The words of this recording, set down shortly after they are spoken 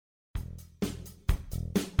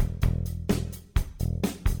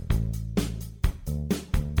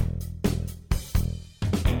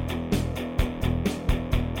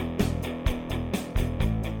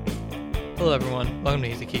Hello everyone, welcome to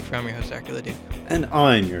Easy Key. I'm your host, Dracula Dude. And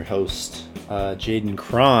I'm your host, Jaden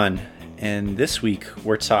Cron. And this week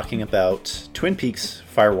we're talking about Twin Peaks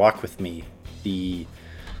Fire Walk with Me, the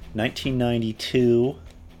 1992,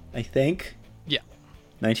 I think? Yeah.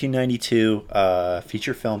 1992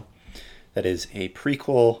 feature film that is a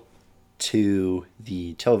prequel to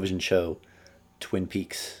the television show Twin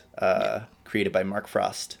Peaks, created by Mark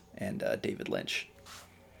Frost and David Lynch.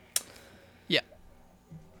 Yeah.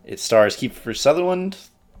 It stars Kiefer Sutherland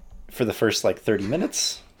for the first 30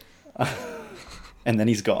 minutes, and then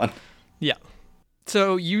he's gone. Yeah.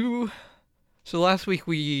 So last week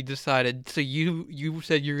we decided, so you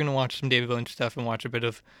said you're going to watch some David Lynch stuff and watch a bit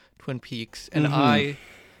of Twin Peaks, and I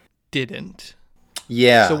didn't.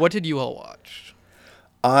 Yeah. So what did you all watch?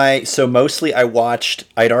 I'd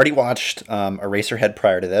already watched Eraserhead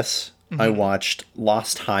prior to this. I watched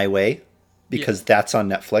Lost Highway because that's on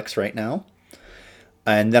Netflix right now.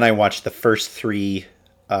 And then I watched the first 3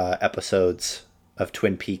 episodes of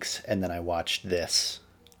Twin Peaks, and then I watched this.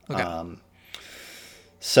 Okay.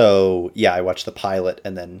 So, yeah, I watched the pilot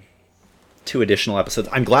and then 2 additional episodes.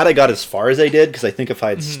 I'm glad I got as far as I did, because I think if I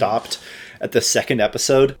had stopped at the second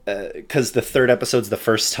episode, because the third episode's the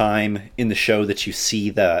first time in the show that you see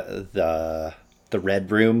the Red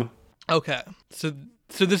Room. Okay. So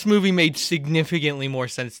this movie made significantly more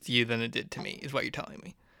sense to you than it did to me, is what you're telling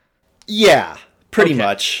me. Yeah, pretty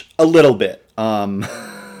much. A little bit.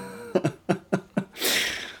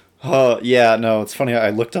 Yeah, no, it's funny. I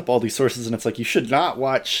looked up all these sources, and it's like, you should not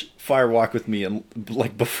watch Fire Walk with Me and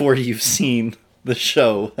before you've seen the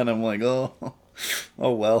show. And I'm like, oh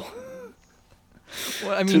well.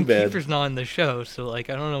 Well, I mean, Kiefer's not in the show, so I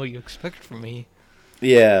don't know what you expect from me.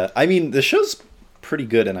 Yeah, I mean, the show's pretty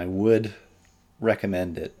good, and I would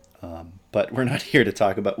recommend it. But we're not here to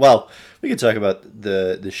talk about. Well, we could talk about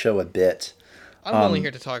the show a bit. I'm only here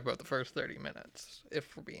to talk about the first 30 minutes,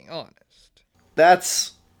 if we're being honest.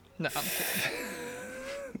 That's... No, I'm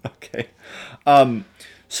kidding. Okay.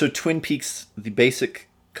 So Twin Peaks, the basic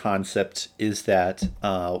concept is that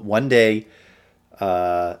one day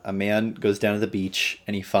a man goes down to the beach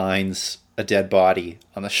and he finds a dead body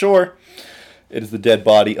on the shore. It is the dead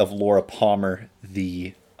body of Laura Palmer,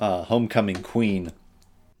 the homecoming queen.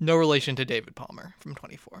 No relation to David Palmer from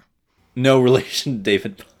 24. No relation to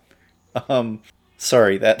David Palmer.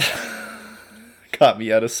 Sorry, that got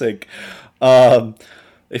me out of sync.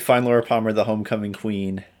 They find Laura Palmer, the homecoming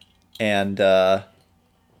queen, and so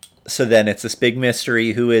then it's this big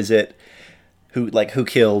mystery. Who is it? Who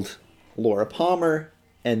killed Laura Palmer?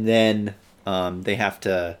 And then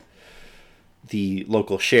the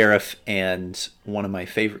local sheriff and one of my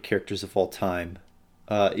favorite characters of all time,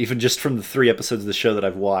 even just from the 3 episodes of the show that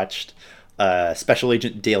I've watched, Special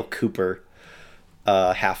Agent Dale Cooper,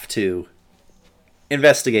 have to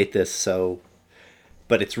investigate this.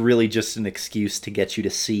 But it's really just an excuse to get you to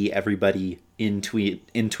see everybody in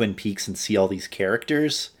Twin Peaks and see all these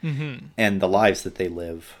characters and the lives that they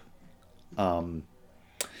live.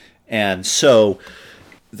 And so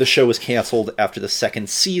the show was canceled after the second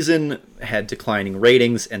season, had declining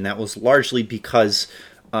ratings, and that was largely because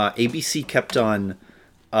ABC kept on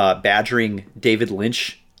badgering David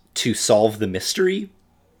Lynch to solve the mystery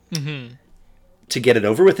to get it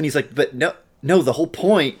over with. And he's like, but no, the whole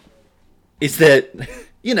point is that,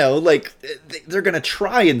 they're going to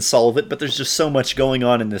try and solve it, but there's just so much going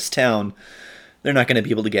on in this town. They're not going to be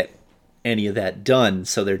able to get any of that done,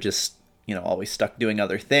 so they're just, always stuck doing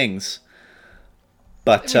other things.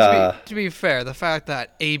 But to be fair, the fact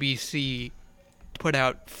that ABC put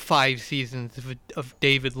out 5 seasons of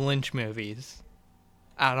David Lynch movies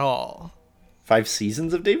at all. 5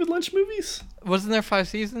 seasons of David Lynch movies? Wasn't there 5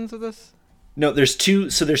 seasons of this? No, there's 2.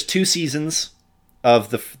 So there's 2 seasons of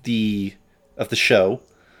the show,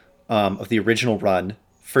 of the original run.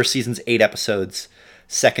 First season's 8 episodes.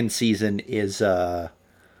 Second season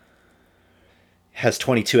has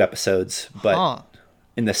 22 episodes, but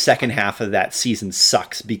in the second half of that season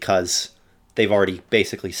sucks because they've already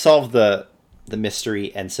basically solved the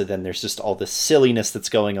mystery, and so then there's just all this silliness that's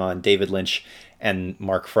going on. David Lynch and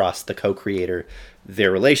Mark Frost, the co-creator,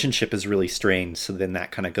 their relationship is really strained, so then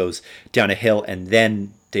that kind of goes down a hill, and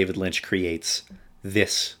then David Lynch creates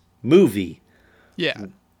this movie. Yeah.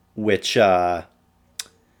 Which,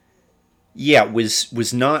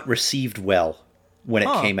 was not received well when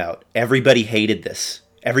it came out. Everybody hated this.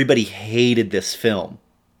 Everybody hated this film.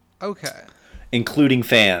 Okay. Including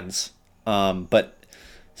fans. But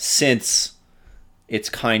since it's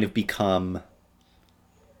kind of become...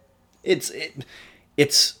 It's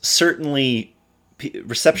certainly...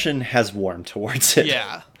 Reception has warmed towards it.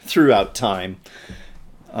 Yeah. Throughout time.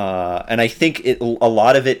 And I think a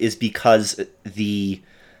lot of it is because the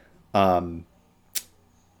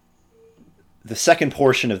second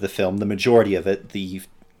portion of the film, the majority of it, the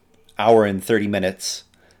hour and 30 minutes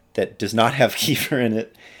that does not have Kiefer in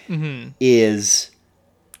it, is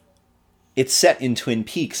it's set in Twin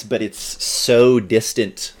Peaks, but it's so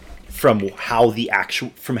distant from how the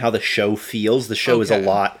show feels. The show is a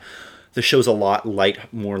lot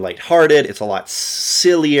more lighthearted. It's a lot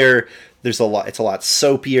sillier. It's a lot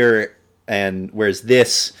soapier, and whereas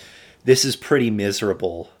this is pretty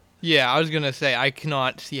miserable. Yeah, I was gonna say I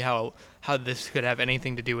cannot see how this could have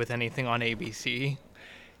anything to do with anything on ABC.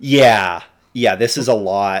 Yeah, this is a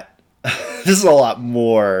lot. This is a lot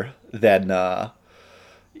more than.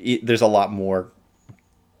 There's a lot more.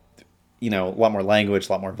 A lot more language,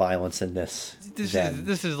 a lot more violence in this. This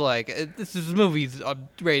movie's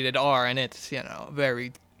rated R, and it's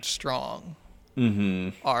very strong.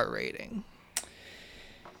 R rating.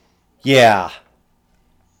 Yeah.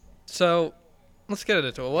 So, let's get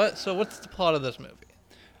into it. What's the plot of this movie?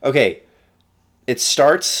 Okay, it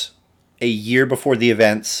starts a year before the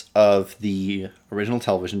events of the original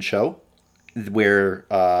television show, where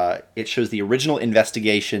it shows the original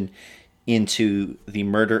investigation into the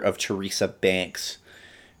murder of Teresa Banks,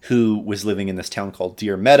 who was living in this town called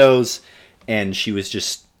Deer Meadows, and she was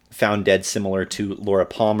just found dead, similar to Laura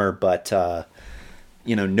Palmer, but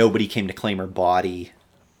nobody came to claim her body.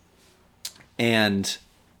 And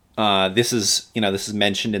this is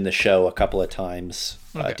mentioned in the show a couple of times.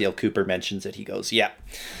 Okay. Dale Cooper mentions it. He goes, "Yeah."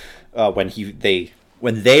 When they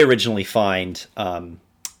originally find, I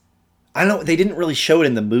don't know, they didn't really show it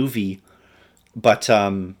in the movie, but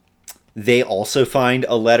they also find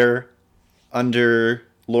a letter under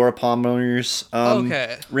Laura Palmer's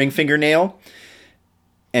ring fingernail,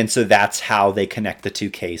 and so that's how they connect the two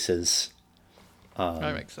cases.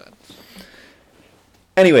 That makes sense.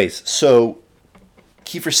 Anyways, so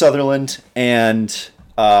Kiefer Sutherland and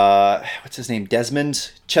what's his name?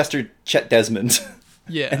 Chet Desmond.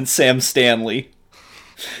 Yeah. And Sam Stanley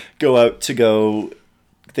go to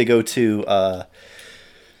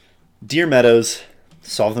Deer Meadows,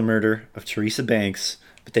 solve the murder of Teresa Banks,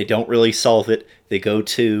 but they don't really solve it. They go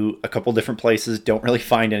to a couple different places, don't really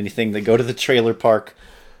find anything. They go to the trailer park.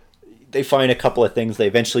 They find a couple of things. They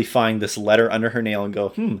eventually find this letter under her nail and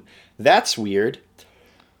go, that's weird.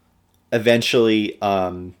 Eventually,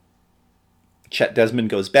 Chet Desmond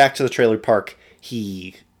goes back to the trailer park.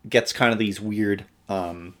 He gets kind of these weird,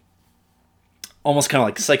 almost kind of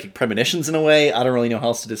like psychic premonitions in a way. I don't really know how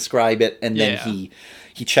else to describe it. And then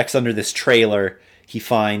he checks under this trailer. He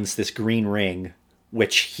finds this green ring,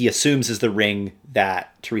 which he assumes is the ring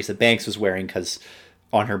that Teresa Banks was wearing, because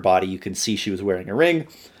on her body you can see she was wearing a ring.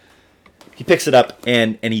 He picks it up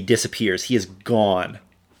and he disappears. He is gone.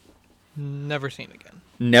 Never seen again.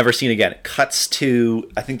 Never seen again. It cuts to,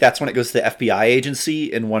 I think that's when it goes to the FBI agency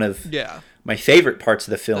in one of my favorite parts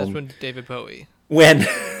of the film. That's when David Bowie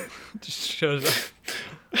just shows up.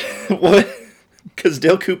 What? Because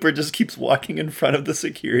Dale Cooper just keeps walking in front of the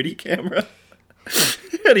security camera.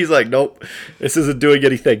 And he's like, nope, this isn't doing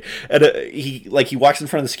anything. And he walks in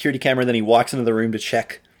front of the security camera, and then he walks into the room to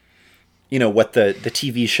check, what the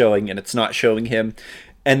TV's showing, and it's not showing him.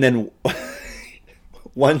 And then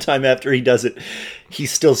one time after he does it,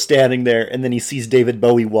 he's still standing there, and then he sees David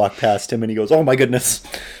Bowie walk past him, and he goes, oh my goodness,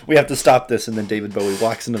 we have to stop this. And then David Bowie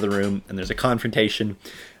walks into the room, and there's a confrontation,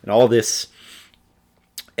 and all this.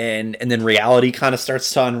 And then reality kind of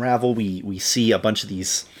starts to unravel. We see a bunch of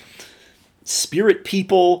these spirit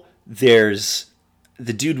people. There's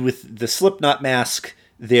the dude with the Slipknot mask.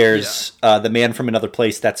 There's the man from another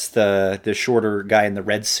place. That's the shorter guy in the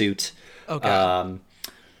red suit. Okay.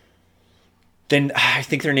 Then I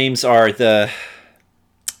think their names are the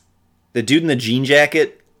dude in the jean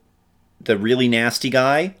jacket, the really nasty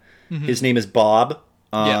guy. Mm-hmm. His name is Bob.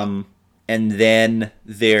 And then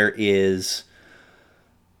there's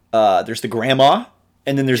the grandma,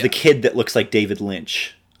 and then there's the kid that looks like David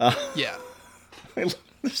Lynch. There's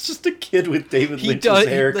just a kid with David Lynch's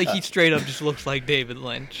haircut. He straight up just looks like David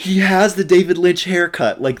Lynch. He has the David Lynch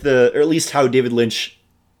haircut, or at least how David Lynch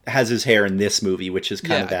has his hair in this movie, which is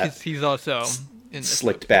kind of that. Because he's also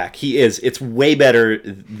slicked back. He is. It's way better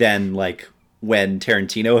than when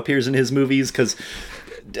Tarantino appears in his movies, because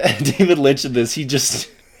David Lynch in this, he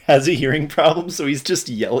just has a hearing problem, so he's just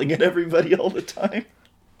yelling at everybody all the time.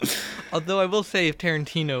 Although I will say, if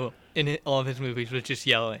Tarantino in all of his movies was just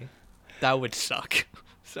yelling, that would suck.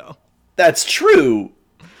 So that's true.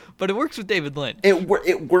 But it works with David Lynch.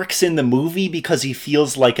 It works in the movie because he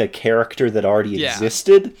feels like a character that already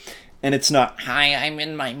existed. And it's not, hi, I'm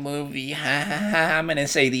in my movie. Ha ha ha. I'm going to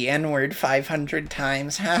say the N-word 500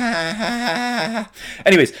 times. Ha ha ha ha.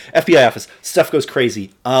 Anyways, FBI office. Stuff goes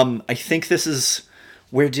crazy. I think this is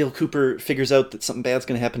where Dale Cooper figures out that something bad's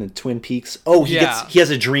going to happen in Twin Peaks. Oh, he has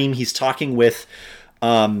a dream. He's talking with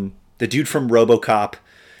the dude from RoboCop.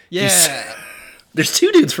 Yeah. There's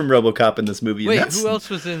two dudes from RoboCop in this movie. Wait, who else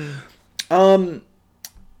was in? The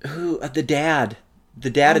dad. The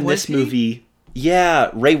dad in this movie.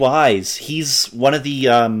 Yeah, Ray Wise. He's one of the.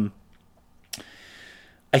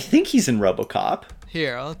 I think he's in RoboCop.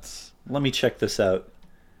 Here, let me check this out.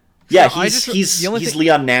 Yeah, so he's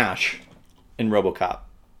Leon Nash in RoboCop.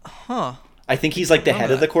 Huh. I think he's like the head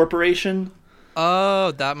of the corporation.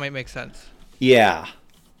 Oh, that might make sense. Yeah.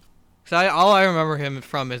 So all I remember him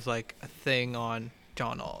from is like a thing on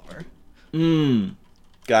John Oliver.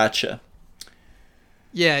 Gotcha.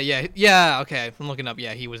 Yeah. Okay, I'm looking up.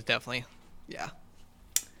 Yeah, he was definitely. Yeah.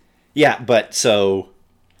 Yeah, but so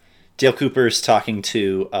Dale Cooper's talking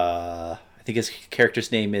to I think his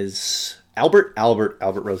character's name is Albert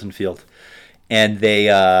Rosenfield, and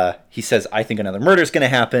he says, I think another murder's going to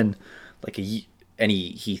happen, and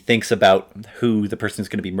he thinks about who the person who's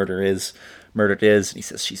going to be murdered is, and he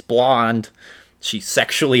says she's blonde, she's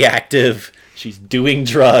sexually active, she's doing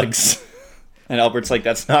drugs. And Albert's like,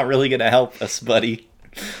 that's not really going to help us, buddy.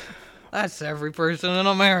 That's every person in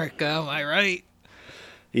America, am I right?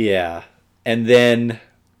 Yeah. And then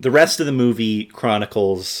the rest of the movie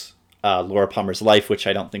chronicles Laura Palmer's life, which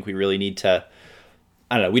I don't think we really need to...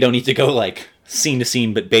 I don't know, we don't need to go, like, scene to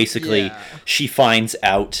scene, but basically she finds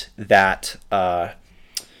out that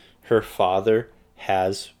her father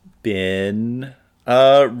has been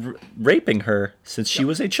raping her since she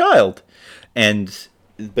was a child.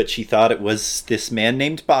 But she thought it was this man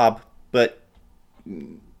named Bob, but...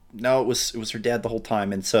 No, it was her dad the whole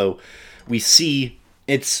time. And so we see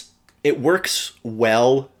it works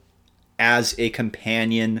well as a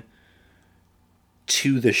companion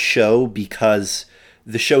to the show, because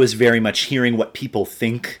the show is very much hearing what people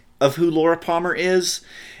think of who Laura Palmer is.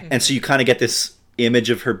 Mm-hmm. And so you kind of get this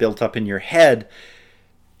image of her built up in your head.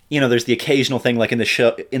 You know, there's the occasional thing like in the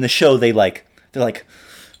show they're like,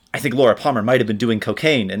 I think Laura Palmer might have been doing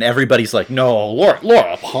cocaine, and everybody's like, no,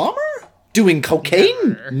 Laura Palmer? Doing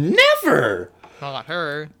cocaine? Never. Not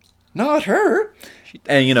her.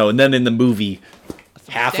 And, and then in the movie,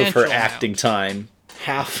 half of her acting time,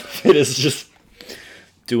 half of it is just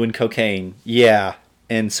doing cocaine. Yeah.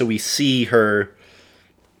 And so we see her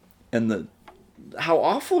and how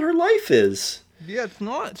awful her life is. Yeah,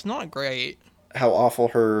 it's not great. How awful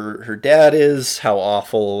her dad is, how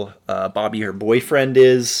awful Bobby, her boyfriend,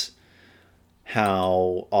 is,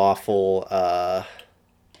 how awful...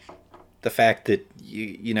 the fact that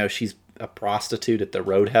she's a prostitute at the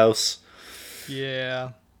Roadhouse.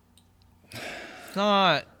 Yeah.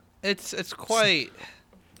 It's quite...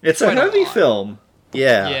 It's a heavy film.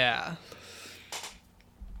 Yeah. Yeah.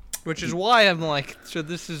 Which is why I'm like, so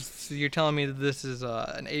you're telling me that this is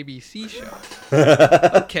an ABC show.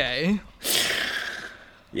 Okay.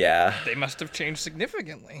 Yeah. They must have changed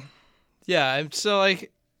significantly. Yeah, so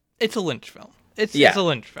like, it's a Lynch film. It's a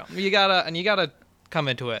Lynch film. You gotta come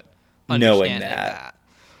into it knowing that.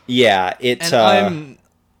 Yeah, I'm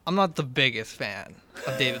not the biggest fan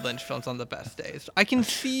of David Lynch films on the best days. I can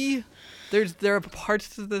see there are parts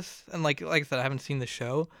to this, and like I said, I haven't seen the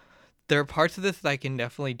show. There are parts of this that I can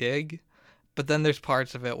definitely dig, but then there's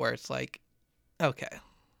parts of it where it's like, okay.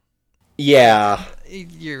 Yeah.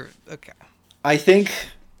 You're okay. I think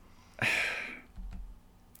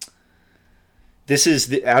this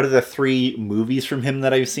is out of the 3 movies from him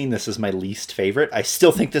that I've seen, this is my least favorite. I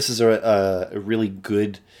still think this is a really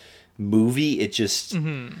good movie. It just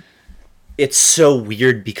it's so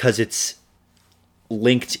weird because it's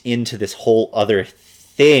linked into this whole other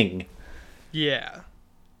thing. Yeah.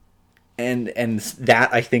 And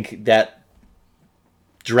that, I think that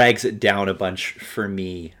drags it down a bunch for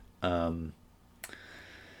me.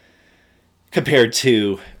 Compared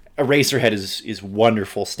to Eraserhead is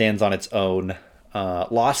wonderful, stands on its own.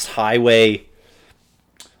 Lost Highway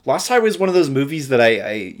is one of those movies that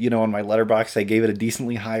I on my Letterboxd I gave it a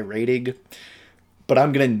decently high rating, but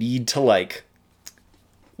I'm gonna need to like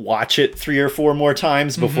watch it 3 or 4 more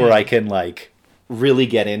times before I can like really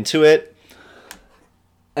get into it.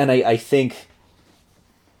 And I think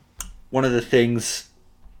one of the things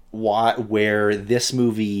where this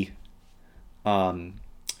movie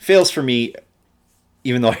fails for me,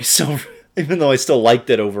 even though I still liked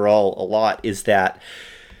it overall a lot, is that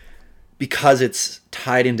because it's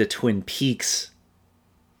tied into Twin Peaks,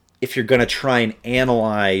 if you're going to try and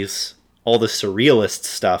analyze all the surrealist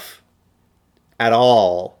stuff at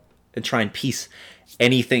all, and try and piece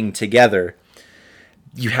anything together,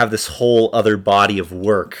 you have this whole other body of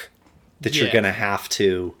work that you're going to have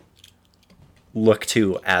to look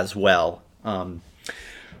to as well.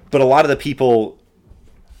 But a lot of the people,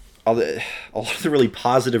 a lot of the really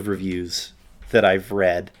positive reviews that I've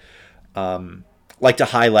read, like to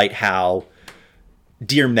highlight how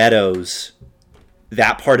Deer Meadows,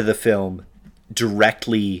 that part of the film,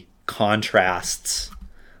 directly contrasts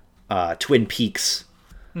Twin Peaks,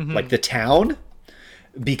 like the town,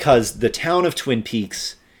 because the town of Twin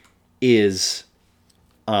Peaks is,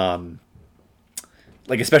 like,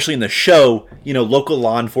 especially in the show, you know, local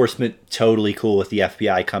law enforcement totally cool with the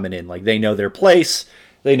FBI coming in. Like, they know their place,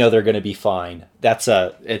 they know they're going to be fine. That's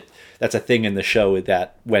a thing in the show,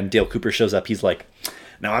 that when Dale Cooper shows up, he's like,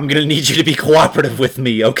 "Now I'm going to need you to be cooperative with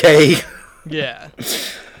me, okay?" Yeah.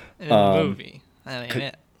 In the movie, that ain't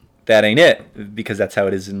it. That ain't it, because that's how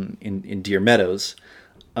it is in Deer Meadows.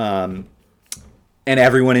 And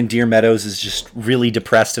everyone in Deer Meadows is just really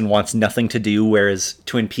depressed and wants nothing to do, whereas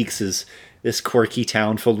Twin Peaks is this quirky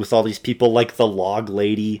town filled with all these people, like the Log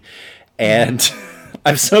Lady. And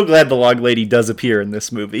I'm so glad the Log Lady does appear in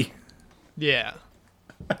this movie. Yeah.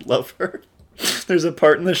 I love her. There's a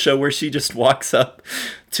part in the show where she just walks up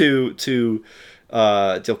to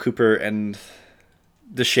Dale Cooper and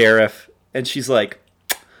the sheriff, and she's like,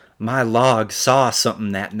 "My log saw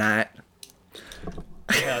something that night."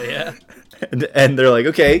 Hell yeah. And they're like,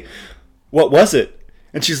 "Okay, what was it?"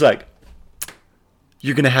 And she's like,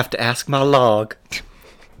 "You're going to have to ask my log."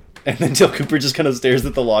 And then Dale Cooper just kind of stares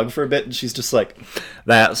at the log for a bit, and she's just like,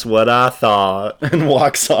 "That's what I thought," and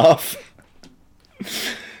walks off.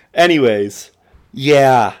 Anyways,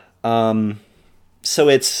 yeah. So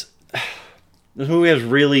this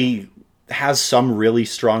movie has some really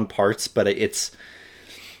strong parts, but it's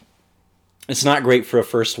not great for a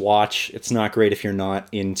first watch. It's not great if you're not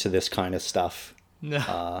into this kind of stuff.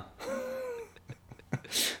 No.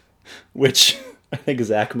 Which I think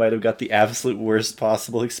Zach might have got the absolute worst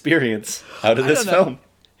possible experience out of this film.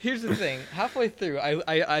 Here's the thing. Halfway through,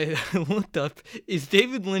 I looked up, is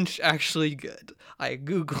David Lynch actually good? I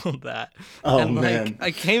Googled that. Oh, and, like, man.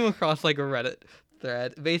 I came across, like, a Reddit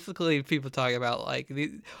thread. Basically, people talking about, like,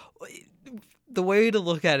 the way to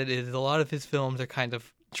look at it is a lot of his films are kind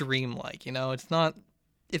of dreamlike, you know? It's not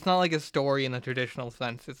like a story in a traditional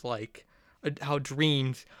sense. It's like how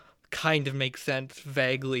dreams kind of make sense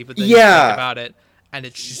vaguely, but then you think about it, and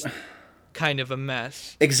it's just kind of a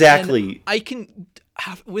mess. Exactly. And I can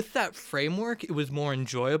have, with that framework, it was more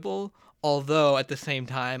enjoyable, although at the same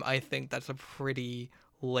time, I think that's a pretty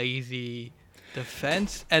lazy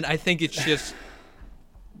defense, and I think it's just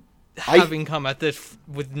having come at this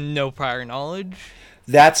with no prior knowledge.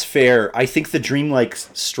 That's fair. I think the dreamlike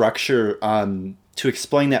structure, to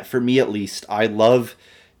explain that for me at least,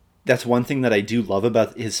 that's one thing that I do love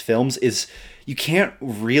about his films is you can't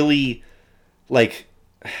really, like,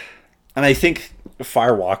 and I think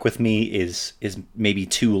Fire Walk with Me is maybe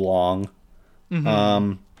too long.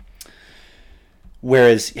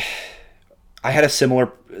 Whereas I had a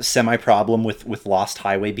similar semi problem with Lost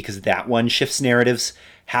Highway, because that one shifts narratives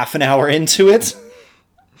half an hour into it.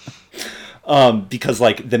 Because,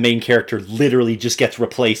 like, the main character literally just gets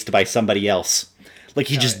replaced by somebody else. Like,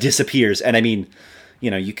 he just disappears. And I mean,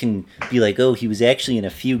 you know, you can be like, "Oh, he was actually in a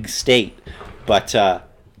fugue state." But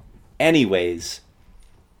anyways,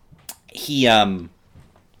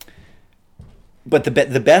 but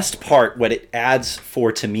the best part, what it adds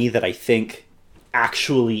for to me, that I think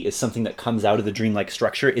actually is something that comes out of the dreamlike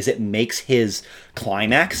structure, is it makes his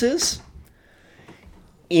climaxes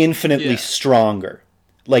infinitely stronger.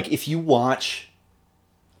 Like, if you watch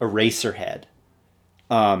Eraserhead,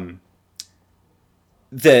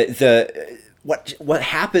 what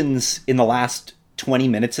happens in the last 20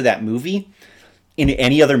 minutes of that movie, in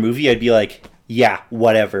any other movie, I'd be like, yeah,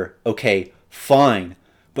 whatever, okay, fine.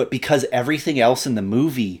 But because everything else in the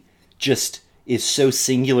movie just is so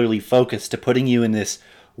singularly focused to putting you in this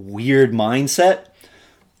weird mindset,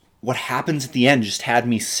 what happens at the end just had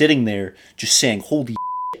me sitting there just saying, "Holy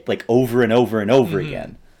shit," like, over and over and over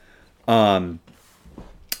again. That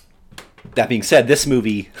being said, this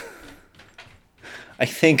movie, I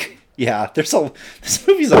think, this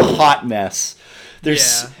movie's a hot mess.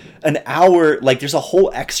 There's an hour, like, there's a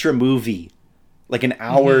whole extra movie, like an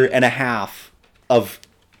hour and a half of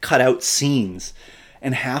cut out scenes,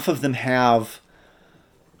 and half of them have,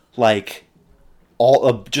 like, all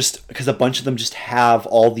of, just because a bunch of them just have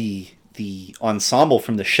all the ensemble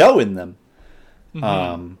from the show in them.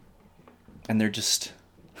 And they're just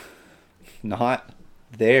not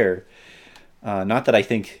there. Not that I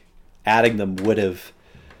think adding them would have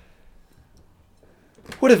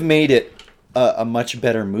would have made it a much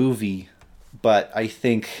better movie, but I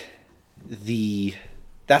think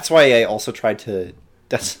that's why I also tried to,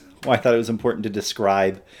 that's why I thought it was important to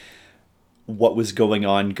describe what was going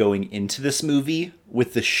on going into this movie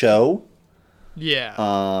with the show.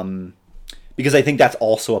 Yeah. Because I think that's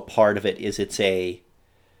also a part of it, is it's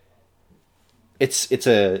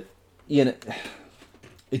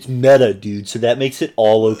meta, dude, so that makes it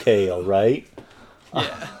all okay, all right?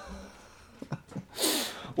 Yeah.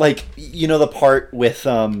 Like, you know the part with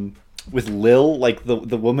Lil, like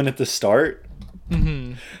the woman at the start?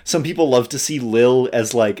 Mm-hmm. Some people love to see Lil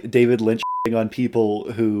as like David Lynch on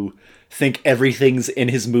people who think everything's in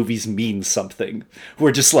his movies means something. Who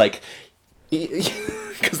are just like,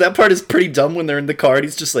 because that part is pretty dumb when they're in the car and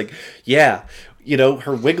he's just like, yeah, you know,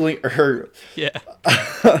 her wiggling, or her, Yeah.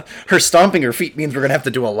 her stomping her feet means we're gonna have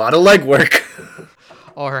to do a lot of legwork.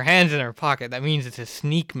 Oh, her hands in her pocket. That means it's a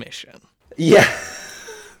sneak mission. Yeah.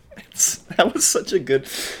 That was such a good.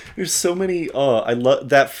 There's so many. Oh, I love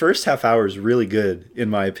that first half hour is really good in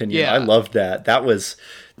my opinion. Yeah. I loved that.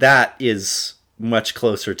 That is much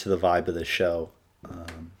closer to the vibe of the show.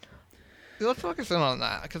 Let's focus in on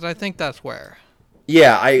that because I think that's where.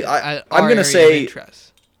 Yeah, our I'm gonna area of say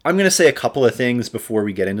interest. I'm gonna say a couple of things before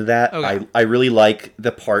we get into that. Okay. I really like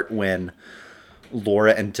the part when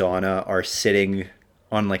Laura and Donna are sitting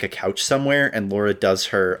on like a couch somewhere, and Laura does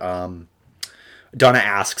her. Donna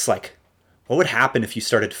asks like, what would happen if you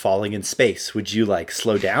started falling in space? Would you like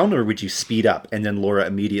slow down or would you speed up? And then Laura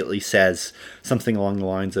immediately says something along the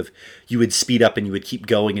lines of, you would speed up and you would keep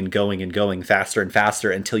going and going and going faster and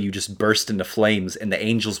faster until you just burst into flames and the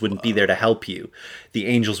angels wouldn't be there to help you. The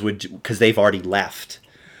angels would, because they've already left.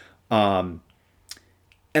 And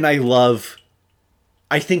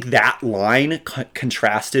I think that line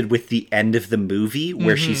contrasted with the end of the movie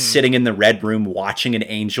where she's sitting in the red room watching an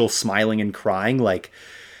angel smiling and crying, like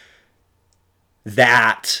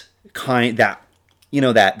that through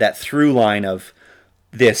line of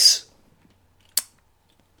this,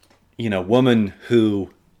 you know, woman who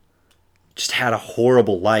just had a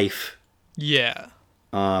horrible life. Yeah.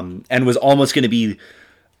 And was almost going to be,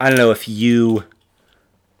 I don't know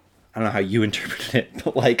how you interpreted it,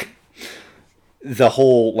 but like, the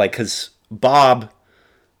whole, like, because Bob,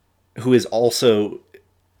 who is also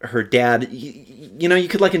her dad, you know, you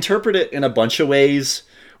could like interpret it in a bunch of ways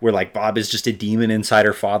where like Bob is just a demon inside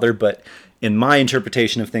her father, but in my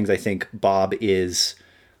interpretation of things, I think Bob is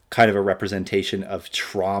kind of a representation of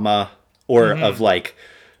trauma or of like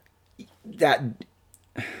that,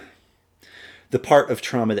 the part of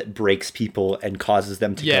trauma that breaks people and causes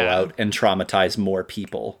them to go out and traumatize more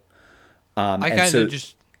people. I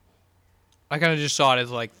kind of just saw it as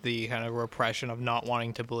like the kind of repression of not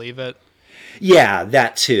wanting to believe it. Yeah,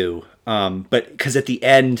 that too. But because at the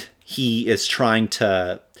end he is trying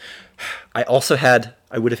to. I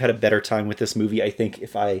would have had a better time with this movie, I think,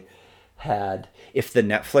 if the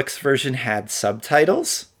Netflix version had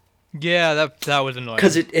subtitles. Yeah, that was annoying.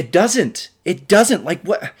 Because it doesn't like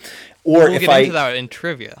what. Or we'll if get into that in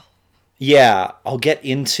trivia. Yeah, I'll get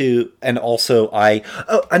into, and also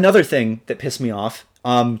another thing that pissed me off.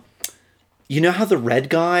 You know how the red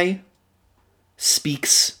guy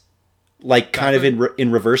speaks like kind of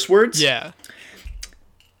in reverse words? Yeah.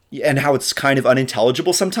 And how it's kind of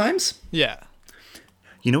unintelligible sometimes? Yeah.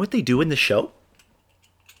 You know what they do in the show?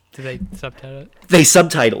 Do they subtitle it? They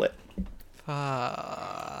subtitle it.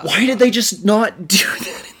 Why did they just not do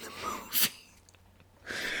that in the movie?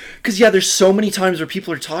 Because, yeah, there's so many times where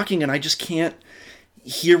people are talking and I just can't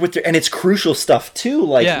hear what they're... And it's crucial stuff, too.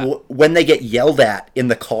 Like, when they get yelled at in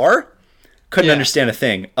the car... Couldn't understand a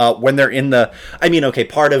thing. When they're in the... I mean, okay,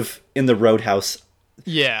 part of in the Roadhouse...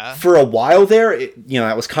 Yeah. For a while there,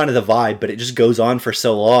 that was kind of the vibe, but it just goes on for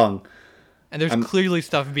so long. And there's clearly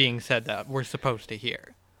stuff being said that we're supposed to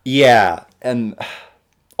hear. Yeah, and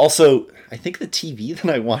also, I think the TV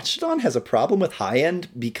that I watched it on has a problem with high end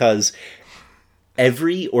because with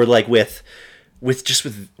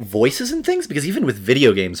voices and things, because even with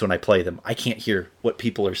video games when I play them, I can't hear what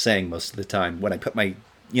people are saying most of the time. When I put my,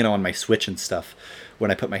 on my Switch and stuff, when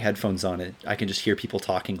I put my headphones on it, I can just hear people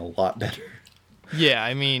talking a lot better. Yeah,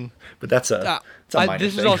 I mean, but that's a minor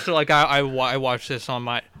this thing. is also like I watched this on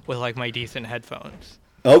with my decent headphones.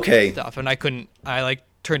 Okay. Stuff, and I turned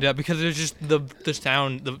it up because there's just the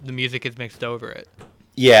sound, the music is mixed over it.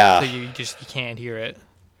 Yeah. So you can't hear it.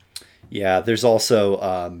 Yeah, there's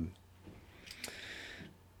also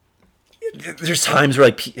there's times where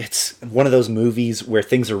like it's one of those movies where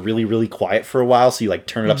things are really, really quiet for a while, so you like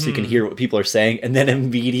turn it up so you can hear what people are saying, and then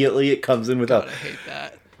immediately it comes in with God, I hate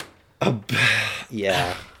that.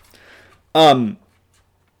 Yeah.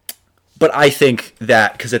 But I think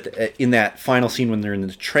that because in that final scene when they're in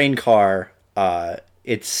the train car,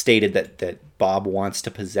 it's stated that Bob wants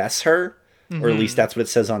to possess her, or at least that's what it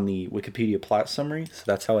says on the Wikipedia plot summary. So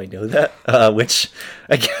that's how I know that. Which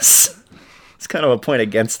I guess is kind of a point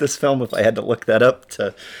against this film if I had to look that up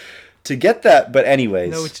to get that. But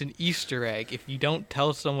anyways, No, it's an Easter egg. If you don't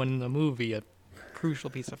tell someone in the movie a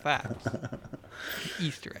crucial piece of fact,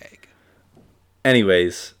 Easter egg.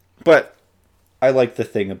 Anyways, but I like the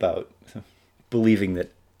thing about believing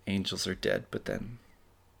that angels are dead, but then,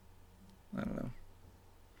 I don't know,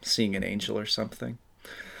 seeing an angel or something.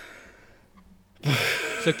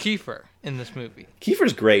 So Kiefer in this movie.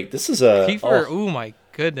 Kiefer's great. This is a... Kiefer, oh my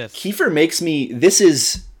goodness. Kiefer makes me... This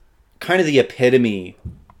is kind of the epitome.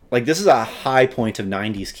 Like, this is a high point of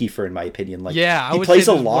 90s Kiefer, in my opinion. Like, yeah, I he would plays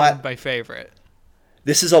say a this is lot. one of my favorite.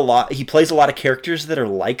 This is a lot. He plays a lot of characters that are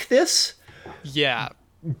like this. Yeah,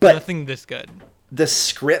 but nothing this good. The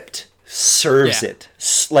script serves it.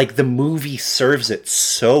 Like, the movie serves it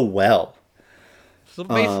so well. So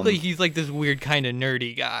basically, he's like this weird kind of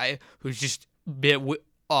nerdy guy who's just a bit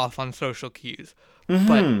off on social cues.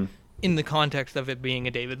 But in the context of it being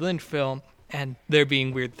a David Lynch film and there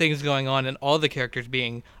being weird things going on and all the characters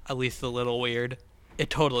being at least a little weird, it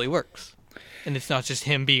totally works. And it's not just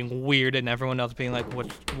him being weird and everyone else being like,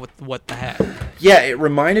 what the heck? Yeah, it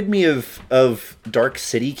reminded me of Dark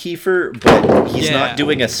City Kiefer, but he's not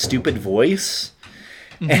doing a stupid voice.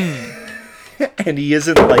 And he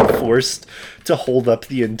isn't, like, forced to hold up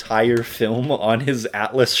the entire film on his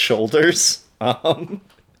Atlas shoulders. Yeah.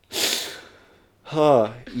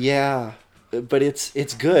 But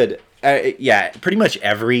it's good. Yeah, pretty much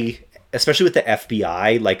especially with the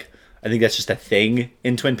FBI, like, I think that's just a thing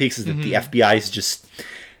in Twin Peaks, is that the FBI is just...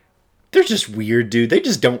 They're just weird, dude. They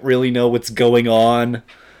just don't really know what's going on.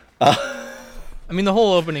 I mean, the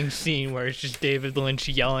whole opening scene where it's just David Lynch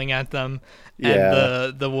yelling at them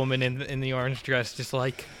and the woman in the orange dress just,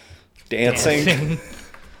 like... Dancing.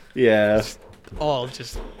 Yeah.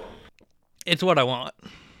 It's what I want.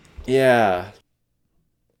 Yeah.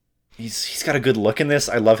 He's got a good look in this.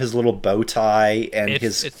 I love his little bow tie and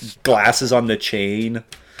his glasses on the chain.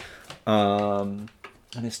 And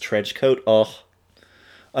his trench coat. Oh,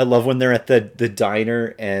 I love when they're at the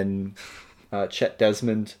diner and Chet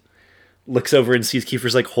Desmond looks over and sees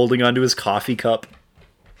Kiefer's like holding onto his coffee cup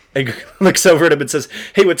and looks over at him and says,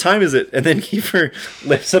 "Hey, what time is it?" And then Kiefer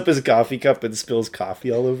lifts up his coffee cup and spills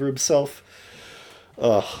coffee all over himself.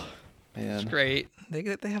 Oh, man. It's great. They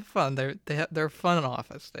have fun. They're a fun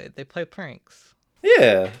office. They play pranks.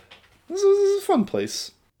 Yeah. This is a fun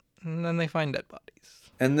place. And then they find dead bodies.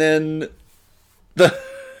 And then the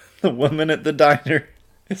woman at the diner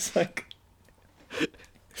is like,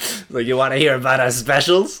 "You want to hear about our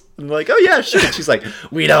specials?" And I'm like, "Oh yeah, sure." She's like,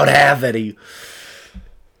 "We don't have any."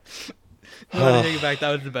 I want to take it back.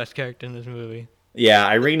 That was the best character in this movie. Yeah,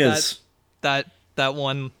 Irina's that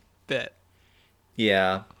one bit.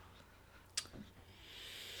 Yeah.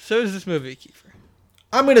 So is this movie, Kiefer?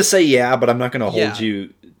 I'm gonna say yeah, but I'm not gonna hold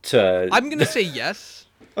you to. I'm gonna say yes.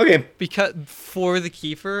 Okay. Because for the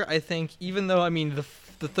Kiefer, I think, even though, I mean, the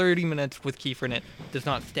 30 minutes with Kiefer in it does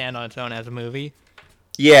not stand on its own as a movie.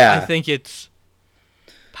 Yeah. I think it's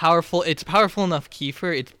powerful. It's powerful enough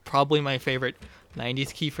Kiefer. It's probably my favorite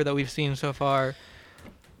 90s Kiefer that we've seen so far.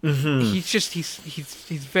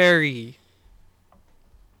 He's very...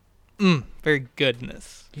 very good in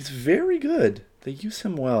this. He's very good. They use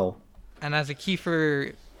him well. And as a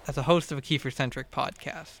host of a Kiefer-centric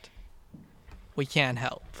podcast, we can't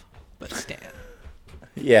help but stand.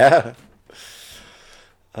 Yeah.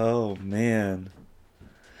 Oh, man.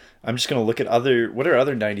 I'm just going to look at what are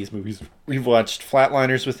other 90s movies we've watched?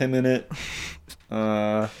 Flatliners with him in it.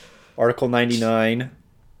 Article 99.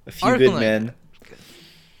 A Few Good Men.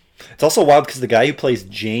 It's also wild because the guy who plays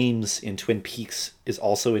James in Twin Peaks is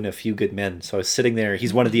also in A Few Good Men. So I was sitting there.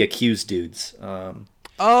 He's one of the accused dudes.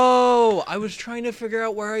 Oh, I was trying to figure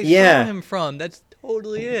out where I saw him from. That's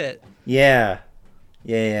totally it. Yeah.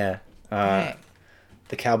 The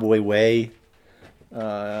Cowboy Way.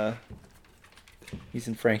 He's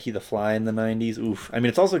in Frankie the Fly in the 90s. Oof. I mean,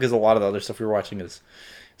 it's also because a lot of the other stuff we were watching is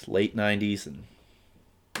late 90s. And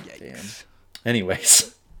yikes. Damn.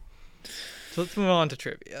 Anyways. So let's move on to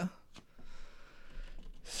trivia.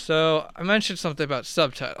 So I mentioned something about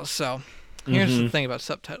subtitles. So here's the thing about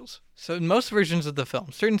subtitles. So in most versions of the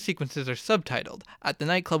film, certain sequences are subtitled at the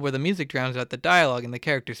nightclub where the music drowns out the dialogue and the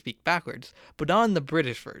characters speak backwards, but not in the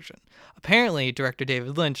British version. Apparently, director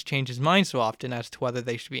David Lynch changed his mind so often as to whether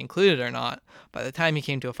they should be included or not. By the time he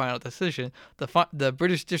came to a final decision, the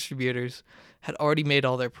British distributors had already made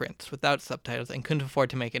all their prints without subtitles and couldn't afford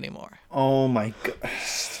to make any more. Oh my god.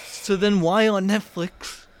 So then why on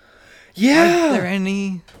Netflix? Yeah. Are there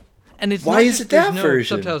any? And it's Why not is just it that there's no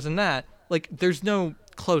version? subtitles in that. Like, there's no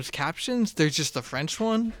closed captions. There's just the French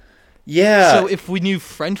one. Yeah. So if we knew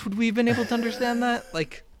French, would we have been able to understand that?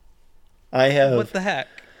 Like, I have what the heck?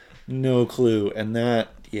 no clue, and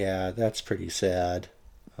that's pretty sad.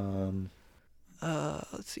 Let's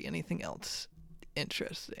see. Anything else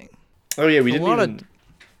interesting? Oh yeah, we A didn't lot even.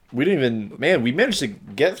 We didn't even. Man, we managed to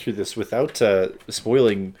get through this without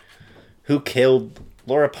spoiling who killed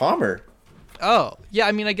Laura Palmer. Oh, yeah.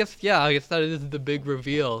 I mean, I guess that is the big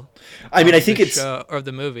reveal. I mean, I of think the it's show, or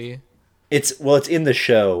the movie. it's in the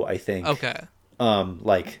show. I think. Okay.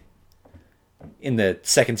 Like in the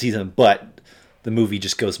second season, but the movie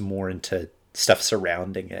just goes more into stuff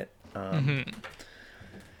surrounding it.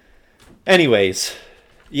 Anyways,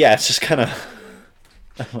 yeah, it's just kind of.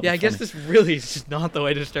 Yeah, I guess this really is just not the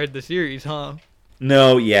way to start the series, huh?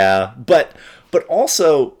 No, yeah, but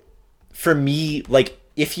also for me, like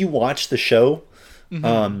if you watch the show,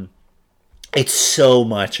 it's so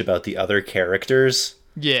much about the other characters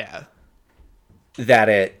Yeah.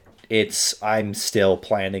 that I'm still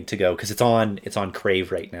planning to go because it's on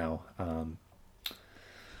Crave right now. So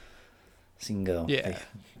you can go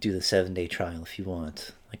do the 7-day trial if you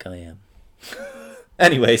want, like I am.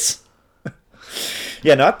 Anyways.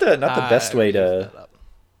 Yeah, not the best way to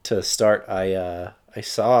start. I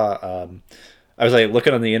saw I was like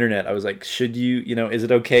looking on the internet. I was like, should is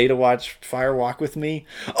it okay to watch Fire Walk with Me?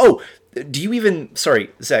 Oh, do you even? Sorry,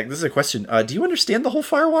 Zach. This is a question. Do you understand the whole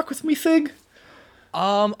Fire Walk with Me thing?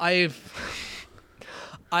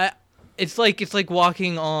 It's like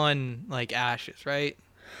walking on like ashes, right?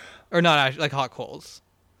 Or not ashes, like hot coals.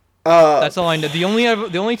 That's all I know. The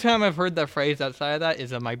only time I've heard that phrase outside of that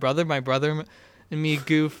is my brother and me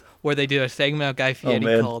goof where they did a segment of Guy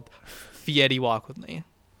Fieri called Fieri Walk with Me.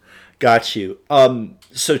 Got you.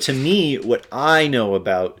 So to me, what I know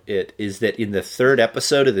about it is that in the third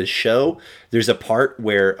episode of the show, there's a part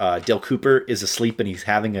where Dale Cooper is asleep and he's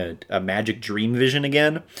having a magic dream vision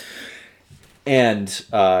again, and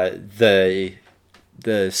the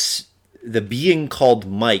being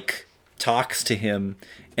called Mike talks to him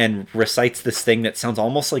and recites this thing that sounds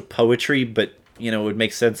almost like poetry, but it would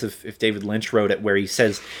make sense if David Lynch wrote it, where he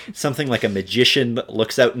says something like a magician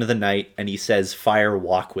looks out into the night and he says, "Fire,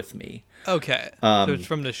 walk with me." Okay, so it's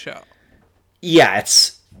from the show. Yeah,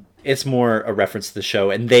 it's more a reference to the show,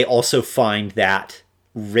 and they also find that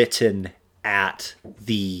written at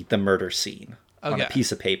the murder scene on a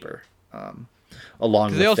piece of paper,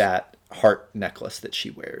 along with that heart necklace that she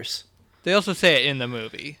wears. They also say it in the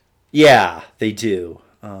movie. Yeah, they do.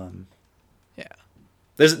 Yeah.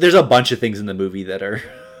 There's a bunch of things in the movie that are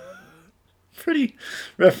pretty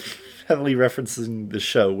heavily referencing the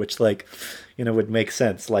show, which would make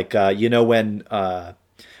sense. Like when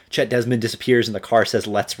Chet Desmond disappears and the car says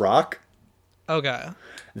 "Let's rock." Okay.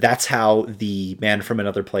 That's how the man from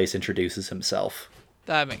another place introduces himself.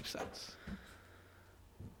 That makes sense.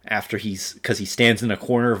 After because he stands in a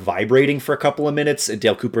corner vibrating for a couple of minutes, and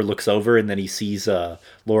Dale Cooper looks over and then he sees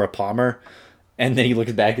Laura Palmer. And then he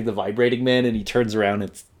looks back at the vibrating man and he turns around.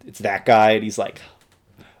 It's that guy. And he's like,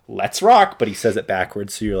 "Let's rock." But he says it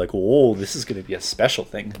backwards. So you're like, whoa, this is going to be a special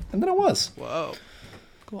thing. And then it was. Whoa.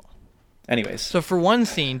 Cool. Anyways. So for one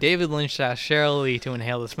scene, David Lynch asked Cheryl Lee to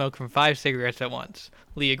inhale the smoke from 5 cigarettes at once.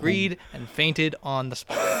 Lee agreed and fainted on the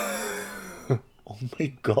spot. Oh my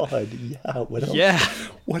God. Yeah. What else? Yeah.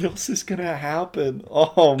 What else is going to happen?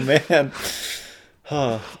 Oh, man.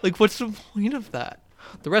 Like, what's the point of that?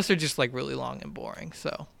 The rest are just really long and boring,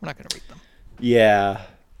 so we're not going to read them. Yeah.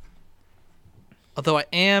 Although I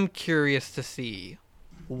am curious to see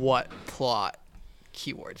what plot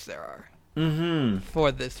keywords there are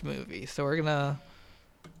for this movie. So we're going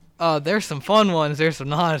to... there's some fun ones. There's some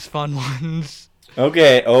not as fun ones.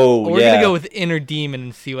 Okay. Oh, we're going to go with Inner Demon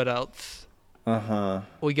and see what else. Uh-huh.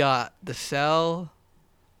 We got The Cell.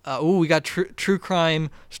 We got True Crime,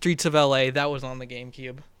 Streets of LA. That was on the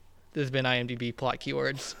GameCube. This has been IMDb plot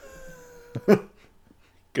keywords.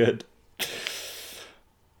 Good.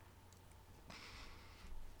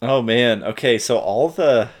 Oh man. Okay, so all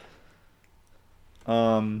the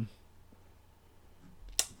I'm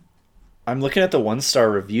looking at the 1-star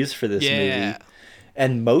reviews for this movie,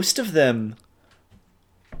 and most of them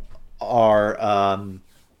are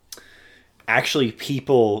actually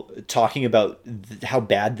people talking about how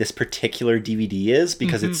bad this particular DVD is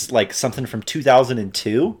because it's like something from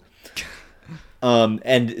 2002.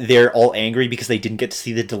 And they're all angry because they didn't get to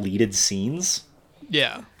see the deleted scenes.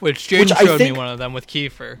 Yeah, which Jaden showed me one of them with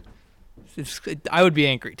Kiefer. I would be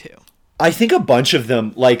angry too. I think a bunch of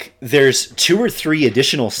them, there's 2 or 3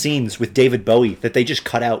 additional scenes with David Bowie that they just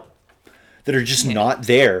cut out. that are just not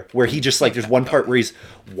there, where he just like, there's one part where he's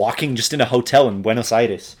walking just in a hotel in Buenos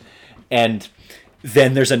Aires, and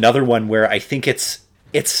then there's another one where I think it's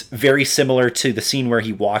very similar to the scene where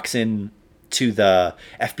he walks in to the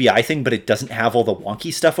FBI thing, but it doesn't have all the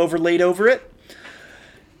wonky stuff overlaid over it,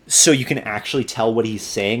 so you can actually tell what he's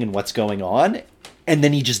saying and what's going on. And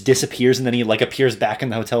then he just disappears, and then he like appears back in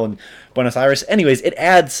the hotel in Buenos Aires. Anyways, it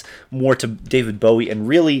adds more to David Bowie, and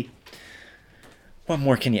really, what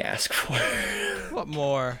more can you ask for? What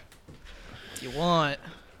more do you want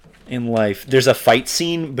in life? There's a fight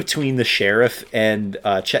scene between the sheriff and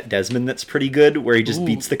Chet Desmond that's pretty good, where he just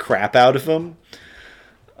beats the crap out of him.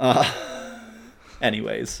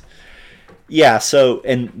 Anyways, yeah. So,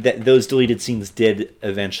 and those deleted scenes did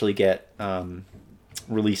eventually get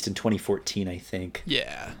released in 2014, I think.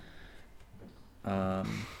 Yeah. So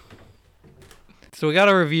we got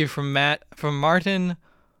a review from Martin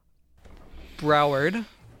Broward,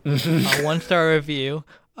 a 1-star review.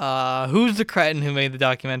 Who's the cretin who made the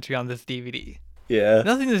documentary on this DVD? Yeah.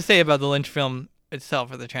 Nothing to say about the Lynch film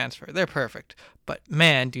itself or the transfer. They're perfect. But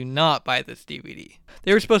man, do not buy this DVD.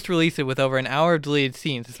 They were supposed to release it with over an hour of deleted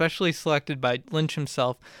scenes, especially selected by Lynch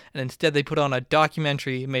himself, and instead they put on a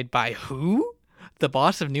documentary made by who? The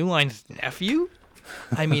boss of New Line's nephew?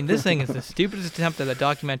 I mean, this thing is the stupidest attempt at a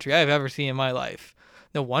documentary I've ever seen in my life.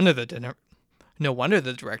 No wonder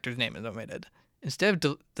the director's name is omitted. Instead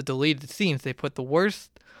of the deleted scenes, they put the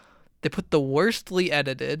worstly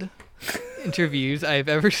edited interviews I've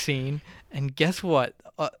ever seen. And guess what?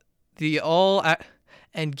 The all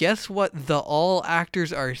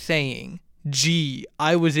actors are saying. Gee,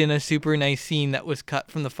 I was in a super nice scene that was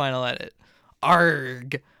cut from the final edit.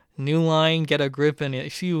 Arg! New Line, get a grip and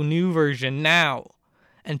issue a new version now.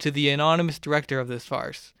 And to the anonymous director of this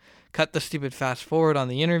farce, cut the stupid fast forward on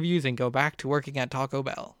the interviews and go back to working at Taco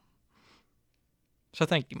Bell. So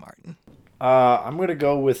thank you, Martin. I'm going to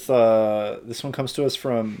go with, this one comes to us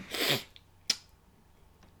from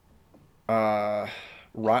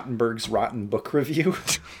Rottenberg's Rotten Book Review.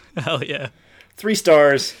 Hell yeah. 3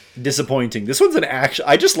 stars, disappointing. This one's an action.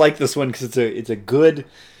 I just like this one because it's a good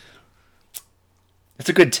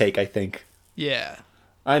take, I think. Yeah.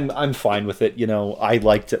 I'm fine with it. You know, I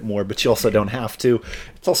liked it more, but you also don't have to.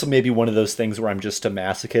 It's also maybe one of those things where I'm just a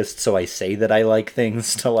masochist, so I say that I like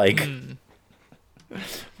things to like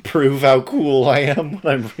prove how cool I am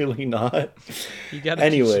when I'm really not. You gotta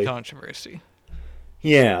teach the controversy.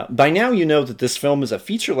 Yeah, by now you know that this film is a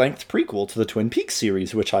feature-length prequel to the Twin Peaks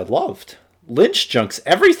series, which I loved. Lynch junks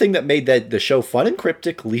everything that made the show fun and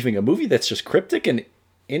cryptic, leaving a movie that's just cryptic and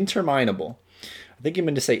interminable. I think you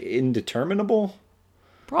meant to say indeterminable?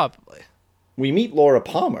 Probably. We meet Laura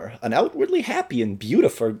Palmer, an outwardly happy and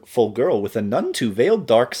beautiful girl with a none too veiled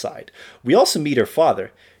dark side. We also meet her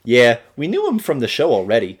father. Yeah, we knew him from the show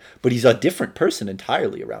already, but he's a different person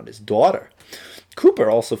entirely around his daughter. Cooper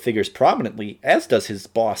also figures prominently, as does his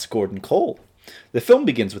boss, Gordon Cole. The film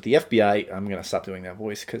begins with the FBI... I'm going to stop doing that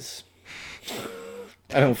voice because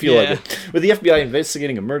I don't feel like it. With the FBI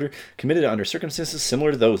investigating a murder committed under circumstances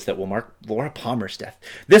similar to those that will mark Laura Palmer's death.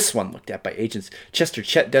 This one looked at by agents Chester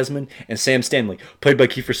Chet Desmond and Sam Stanley, played by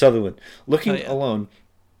Kiefer Sutherland. Looking alone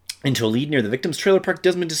into a lead near the victim's trailer park,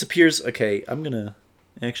 Desmond disappears. Okay, I'm going to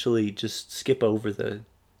actually just skip over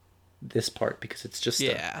this part because it's just...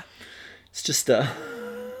 It's just a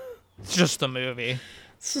movie.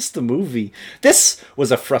 It's just a movie. This was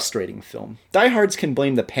a frustrating film. Diehards can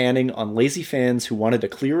blame the panning on lazy fans who wanted a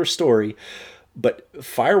clearer story, but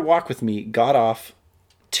Fire Walk With Me got off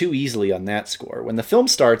too easily on that score. When the film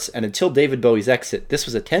starts, and until David Bowie's exit, this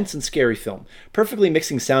was a tense and scary film, perfectly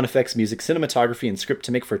mixing sound effects, music, cinematography, and script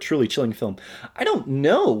to make for a truly chilling film. I don't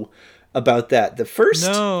know about that. The first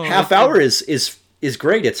half hour is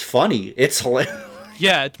great. It's funny. It's hilarious.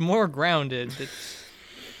 Yeah, it's more grounded.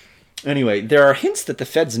 Anyway, there are hints that the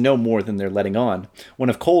feds know more than they're letting on. One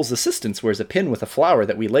of Cole's assistants wears a pin with a flower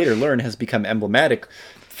that we later learn has become emblematic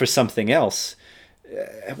for something else.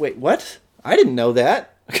 Wait, what? I didn't know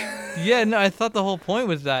that. Yeah, no, I thought the whole point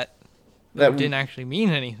was that didn't actually mean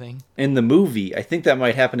anything. In the movie. I think that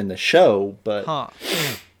might happen in the show, but...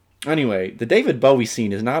 Anyway, the David Bowie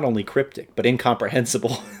scene is not only cryptic, but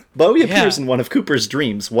incomprehensible. Bowie appears in one of Cooper's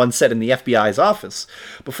dreams, one set in the FBI's office.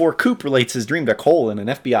 Before Coop relates his dream to Cole in an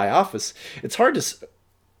FBI office, it's hard to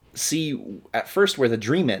see at first where the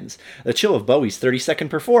dream ends. The chill of Bowie's 30-second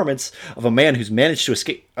performance of a man who's managed to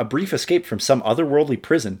escape a brief escape from some otherworldly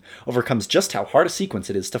prison overcomes just how hard a sequence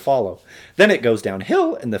it is to follow. Then it goes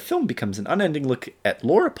downhill, and the film becomes an unending look at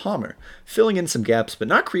Laura Palmer, filling in some gaps but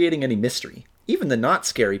not creating any mystery. Even the not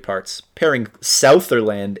scary parts, pairing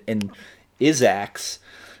Southerland and Isaacs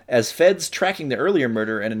as feds tracking the earlier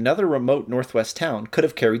murder in another remote northwest town could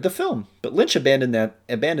have carried the film, but Lynch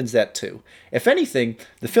abandons that too. If anything,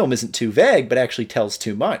 the film isn't too vague, but actually tells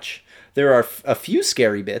too much. There are a few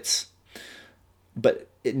scary bits, but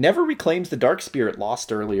it never reclaims the dark spirit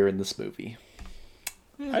lost earlier in this movie.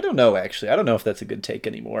 I don't know, actually. I don't know if that's a good take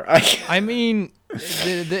anymore. I mean,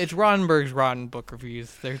 it's Roddenberry's rotten book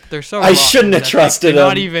reviews. They're so I shouldn't have trusted they're him.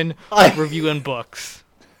 not even reviewing books.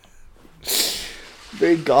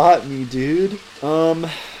 They got me, dude. Yeah,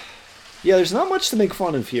 there's not much to make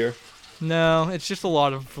fun of here. No, it's just a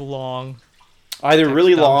lot of long... Either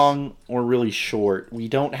really dumps. long or really short. We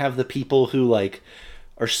don't have the people who, like,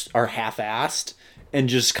 are half-assed and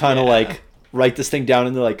just kind of, like, write this thing down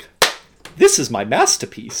and they're like... This is my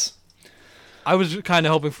masterpiece. I was kind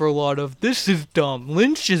of hoping for a lot of, this is dumb.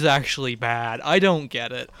 Lynch is actually bad. I don't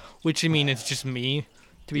get it. Which, I mean, it's just me,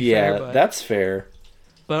 to be fair. Yeah, that's fair.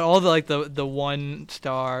 But all the 1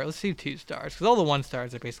 star, let's see 2 stars, because all the 1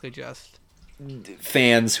 stars are basically just...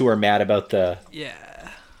 Fans who are mad about the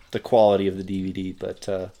quality of the DVD,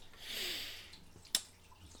 but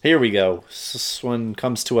here we go. This one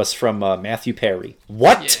comes to us from Matthew Perry.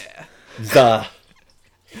 What the...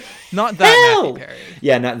 Not that Matthew Perry.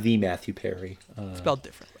 Yeah, not the Matthew Perry. Spelled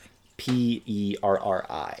differently. Perri.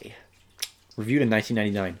 Reviewed in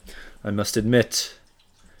 1999. I must admit,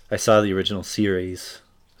 I saw the original series.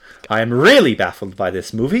 I am really baffled by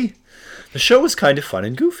this movie. The show was kind of fun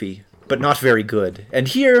and goofy, but not very good. And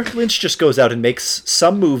here, Lynch just goes out and makes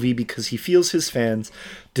some movie because he feels his fans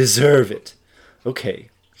deserve it. Okay.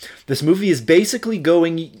 This movie is basically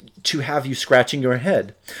going to have you scratching your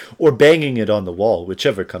head, or banging it on the wall,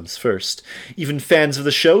 whichever comes first. Even fans of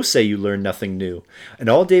the show say you learn nothing new, and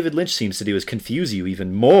all David Lynch seems to do is confuse you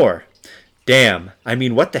even more. Damn, I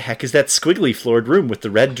mean, what the heck is that squiggly floored room with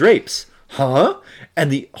the red drapes? Huh?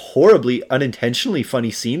 And the horribly unintentionally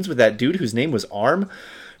funny scenes with that dude whose name was Arm,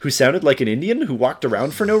 who sounded like an Indian who walked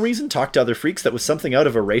around for no reason, talked to other freaks that was something out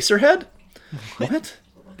of Eraserhead? What?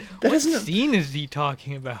 What scene is he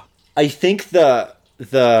talking about? I think the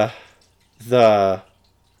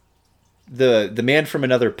man from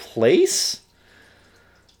another place.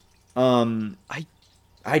 I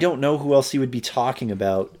don't know who else he would be talking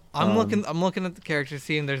about. I'm looking at the character,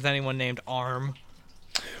 seeing if there's anyone named Arm.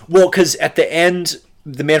 Well, because at the end,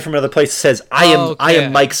 the man from another place says, "I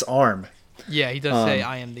am Mike's arm." Yeah, he does say,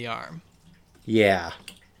 "I am the arm." Yeah.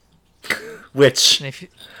 Which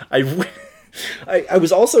I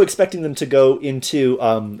was also expecting them to go into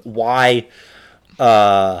why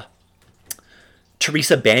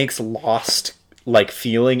Teresa Banks lost like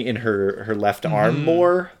feeling in her left arm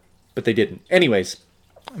more, but they didn't. Anyways.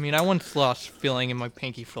 I mean, I once lost feeling in my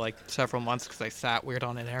pinky for like several months because I sat weird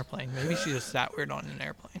on an airplane. Maybe she just sat weird on an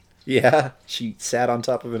airplane. Yeah, she sat on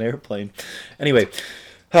top of an airplane. Anyway,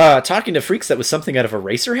 talking to freaks that was something out of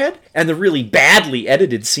Eraserhead, and the really badly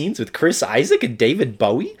edited scenes with Chris Isaak and David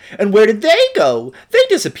Bowie. And where did they go? They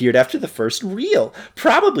disappeared after the first reel.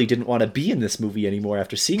 Probably didn't want to be in this movie anymore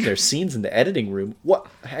after seeing their scenes in the editing room. What?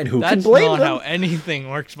 And who can blame them? That's not how anything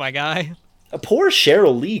works, my guy. A poor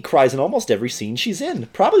Cheryl Lee cries in almost every scene she's in.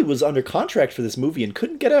 Probably was under contract for this movie and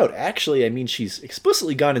couldn't get out. Actually, I mean, she's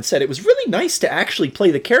explicitly gone and said it was really nice to actually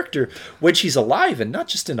play the character when she's alive and not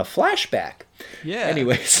just in a flashback. Yeah.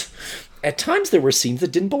 Anyways, at times there were scenes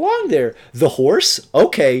that didn't belong there. The horse?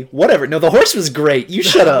 Okay, whatever. No, the horse was great. You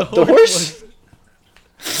shut up. The horse...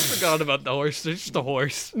 I forgot about the horse. There's just a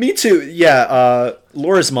horse. Me too. Yeah,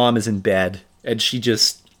 Laura's mom is in bed and she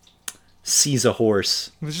just sees a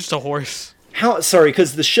horse. It was just a horse. Sorry,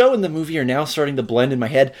 because the show and the movie are now starting to blend in my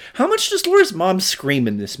head. How much does Laura's mom scream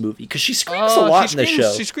in this movie? Because she screams a lot in the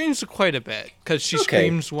show. She screams quite a bit. Because she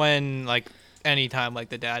screams when, like, anytime, like,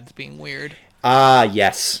 the dad's being weird. Ah,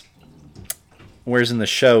 yes. Whereas in the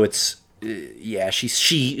show, it's...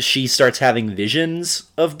 she starts having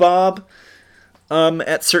visions of Bob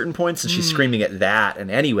at certain points, and she's screaming at that.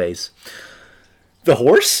 And anyways, the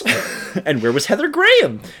horse? And where was Heather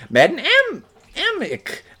Graham? Madden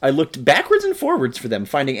Amick. I looked backwards and forwards for them,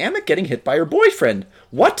 finding Amick getting hit by her boyfriend.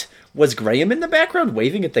 What? Was Graham in the background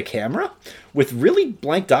waving at the camera? With really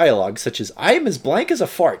blank dialogue, such as, "I am as blank as a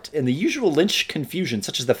fart," and the usual Lynch confusion,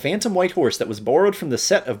 such as the phantom white horse that was borrowed from the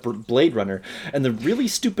set of Blade Runner, and the really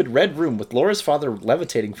stupid red room with Laura's father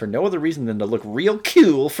levitating for no other reason than to look real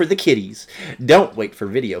cool for the kiddies. Don't wait for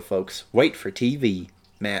video, folks. Wait for TV.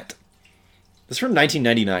 Matt. This is from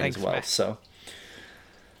 1999 as well, Matt. So...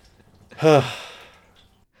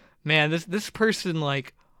 Man, this person,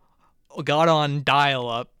 like, got on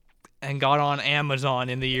dial-up and got on Amazon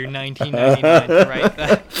in the year 1999, right?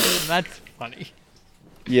 That's funny.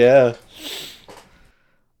 Yeah.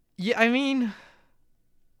 Yeah, I mean,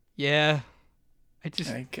 Yeah.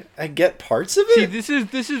 I get parts of See, it.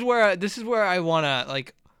 this is where I wanna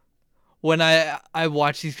like when I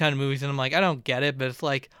watch these kind of movies and I'm like, I don't get it, but it's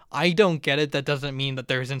like I don't get it. That doesn't mean that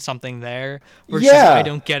there isn't something there. Versus I Yeah.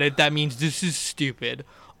 don't get it. That means this is stupid.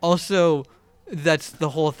 Also, that's the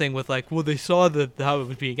whole thing with like, well, they saw how it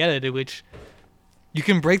was being edited, which you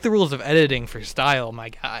can break the rules of editing for style, my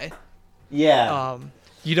guy. Yeah.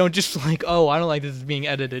 You don't just like, oh, I don't like this is being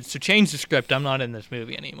edited, so change the script. I'm not in this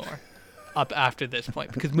movie anymore. Up after this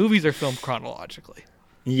point, because movies are filmed chronologically.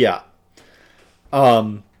 Yeah.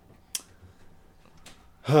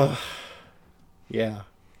 Yeah.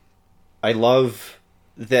 I love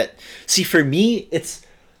that. See, for me, it's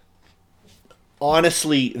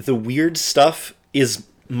honestly the weird stuff is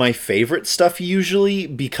my favorite stuff usually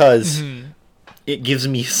because it gives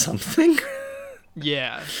me something.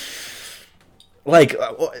 Yeah. Like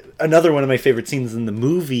another one of my favorite scenes in the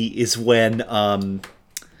movie is when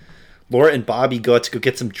Laura and Bobby go out to go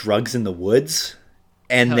get some drugs in the woods,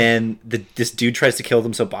 and then this dude tries to kill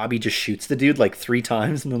them, so Bobby just shoots the dude like 3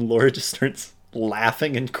 times, and then Laura just starts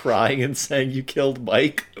laughing and crying and saying, "You killed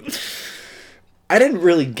Mike." I didn't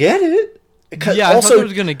really get it. Yeah, I thought it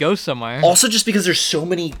was gonna go somewhere. Also, just because there's so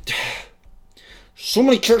many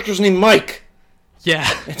characters named Mike. Yeah.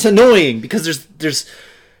 It's annoying because there's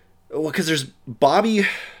Bobby,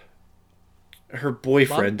 her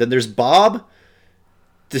boyfriend, then there's Bob,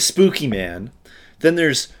 the spooky man, then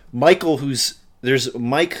there's Michael, there's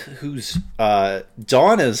Mike, who's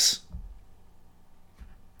Donna's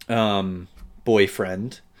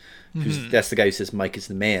boyfriend, that's the guy who says Mike is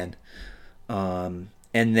the man, and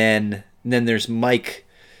then there's Mike,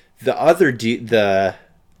 the other the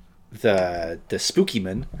spooky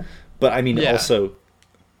man, but I mean also.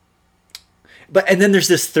 But and then there's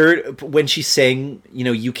this third, when she's saying,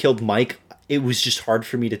 you killed Mike, it was just hard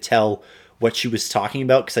for me to tell what she was talking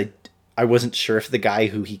about because I wasn't sure if the guy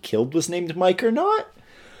who he killed was named Mike or not.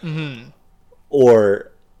 Mm-hmm.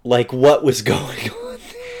 Or like what was going on.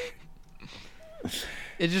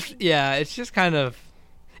 It's just kind of,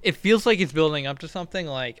 it feels like it's building up to something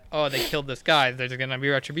like, oh, they killed this guy, there's gonna be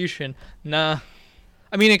retribution. Nah.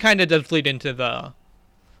 I mean, it kind of does lead into the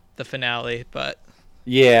finale, but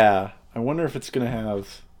yeah. I wonder if it's going to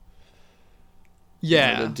have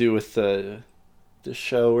to do with the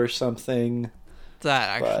show or something.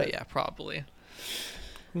 That actually, probably.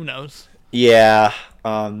 Who knows? Yeah,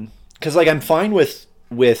 because like I'm fine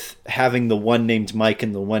with having the one named Mike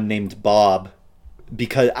and the one named Bob,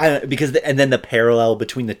 because and then the parallel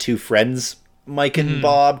between the two friends, Mike and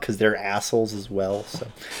Bob, because they're assholes as well. So,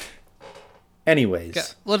 anyways, okay,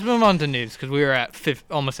 let's move on to news because we were at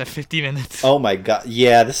almost at 50 minutes. Oh my god,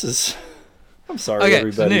 yeah, this is. I'm sorry,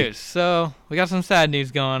 everybody. So news. So we got some sad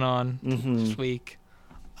news going on this week.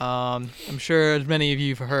 I'm sure as many of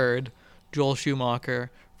you have heard, Joel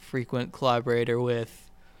Schumacher, frequent collaborator with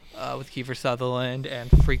Kiefer Sutherland and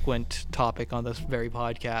frequent topic on this very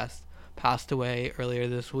podcast, passed away earlier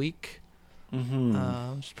this week.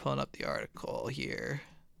 I'm just pulling up the article here.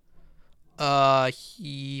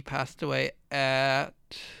 He passed away at,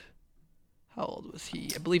 how old was he?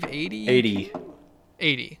 I believe 80?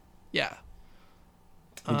 80, yeah.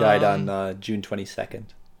 He died on June 22nd.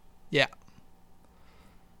 Yeah.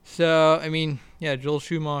 So, I mean, yeah, Joel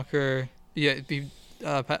Schumacher, he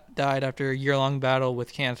died after a year-long battle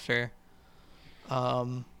with cancer. Yeah,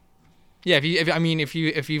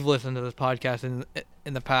 if you've listened to this podcast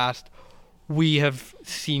in the past, we have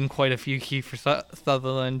seen quite a few Kiefer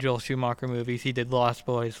Sutherland, Joel Schumacher movies. He did Lost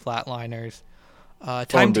Boys, Flatliners,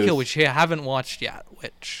 Time to Kill, which I haven't watched yet,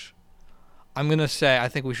 which I'm going to say I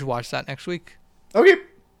think we should watch that next week. Okay.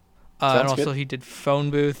 And also good. He did Phone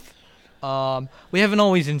Booth. We haven't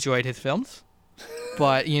always enjoyed his films,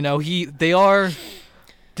 but, they are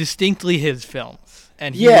distinctly his films.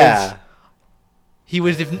 And he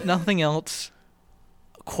was, if nothing else,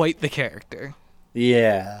 quite the character.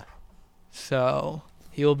 Yeah. So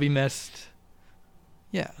he will be missed.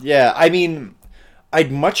 Yeah. Yeah, I mean,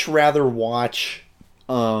 I'd much rather watch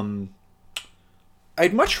a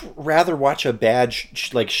bad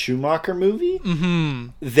Schumacher movie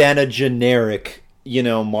than a generic,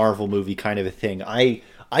 Marvel movie kind of a thing. I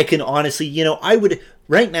can honestly, I would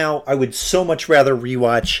so much rather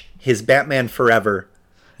rewatch his Batman Forever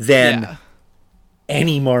than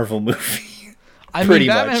any Marvel movie. I mean,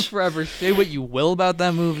 Batman Forever, say what you will about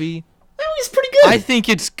that movie. That movie's pretty good. I think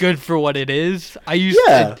it's good for what it is.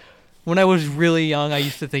 When I was really young, I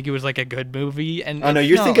used to think it was like a good movie. And oh no,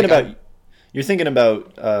 you're thinking about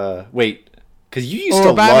wait, because you used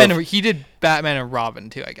to Batman. love. He did Batman and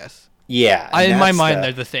Robin too, I guess. Yeah. In my mind,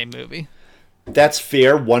 they're the same movie. That's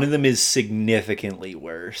fair. One of them is significantly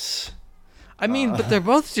worse. I mean, but they're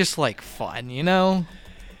both just like fun, you know?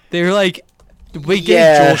 They're like, we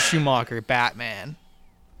gave Joel Schumacher Batman,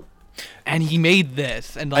 and he made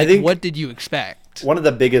this, and like, what did you expect? One of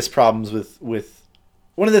the biggest problems with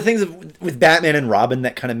one of the things with Batman and Robin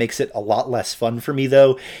that kind of makes it a lot less fun for me,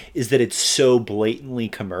 though, is that it's so blatantly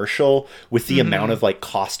commercial with the amount of like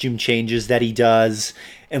costume changes that he does,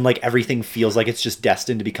 and like everything feels like it's just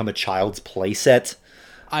destined to become a child's playset.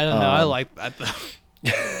 I don't know. I like that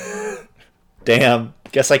though. Damn.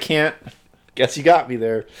 Guess I can't. Guess you got me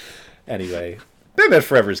there. Anyway, Batman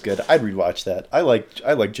Forever is good. I'd rewatch that. I like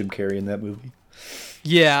Jim Carrey in that movie.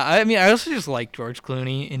 Yeah, I mean, I also just like George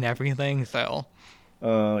Clooney in everything, so.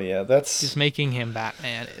 Oh, yeah, that's... Just making him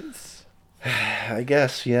Batman is... I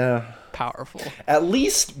guess, yeah. Powerful. At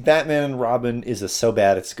least Batman and Robin is a so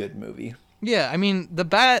bad it's good movie. Yeah, I mean, the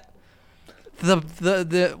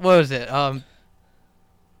what was it?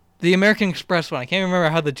 The American Express one. I can't remember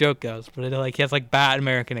how the joke goes, but it like he has like Bat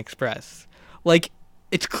American Express. Like,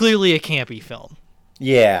 it's clearly a campy film.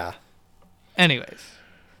 Yeah. Anyways,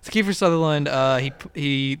 so Kiefer Sutherland,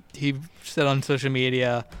 he said on social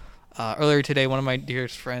media earlier today, one of my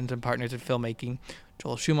dearest friends and partners in filmmaking,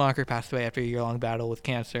 Joel Schumacher, passed away after a year-long battle with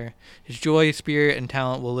cancer. His joy, spirit, and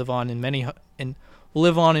talent will live on in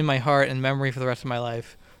my heart and memory for the rest of my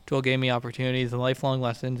life. Joel gave me opportunities and lifelong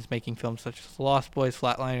lessons, making films such as The Lost Boys,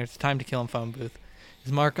 Flatliners, Time to Kill, and Phone Booth.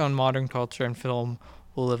 His mark on modern culture and film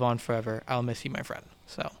will live on forever. I'll miss you, my friend.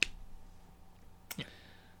 So,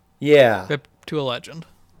 yeah. Rip to a legend.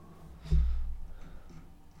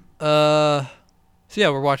 So yeah,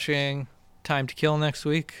 we're watching Time to Kill next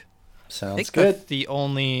week. Sounds good. That's the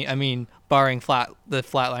only, I mean, barring the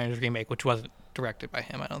Flatliners remake, which wasn't directed by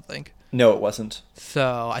him, I don't think. No, it wasn't.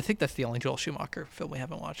 So I think that's the only Joel Schumacher film we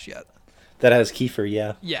haven't watched yet. That has Kiefer,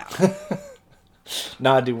 yeah. Yeah.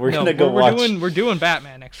 Nah, dude, we're gonna go watch. We're doing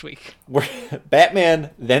Batman next week. We're Batman,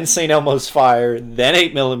 then St. Elmo's Fire, then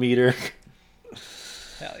 8mm.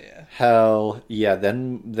 Hell yeah. Hell yeah.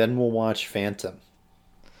 Then we'll watch Phantom.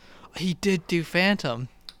 He did do Phantom.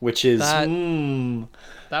 Which is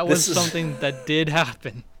that was something that did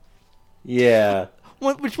happen. Yeah.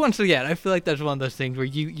 Which once again, I feel like that's one of those things where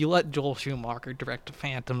you let Joel Schumacher direct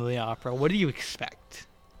Phantom of the Opera. What do you expect?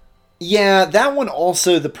 Yeah, that one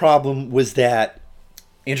also, the problem was that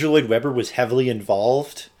Andrew Lloyd Webber was heavily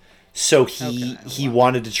involved, so he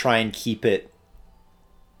wanted to try and keep it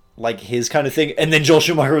like his kind of thing, and then Joel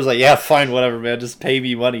Schumacher was like, yeah, fine, whatever, man, just pay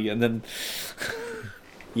me money, and then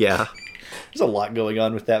yeah, there's a lot going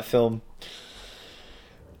on with that film.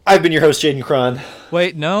 I've been your host, Jaden Cron.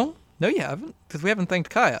 Wait, no you haven't, because we haven't thanked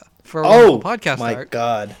Kaya for our podcast my art.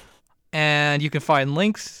 God. And you can find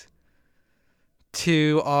links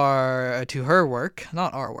to her work,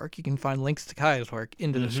 not our work. You can find links to Kaya's work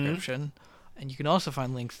in the description, and you can also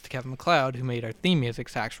find links to Kevin MacLeod, who made our theme music,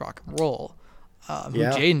 Sax Rock and Roll, who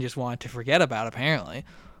Jaden just wanted to forget about apparently.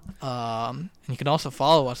 And you can also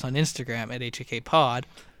follow us on Instagram at HAKPod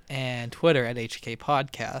and Twitter at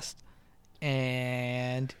HAKPodcast,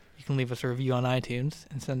 and you can leave us a review on iTunes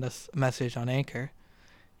and send us a message on Anchor.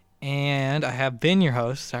 And I have been your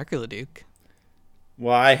host, Zachary Leduc.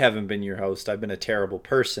 Well, I haven't been your host. I've been a terrible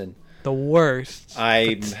person. The worst.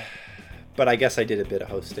 But I guess I did a bit of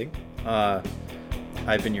hosting.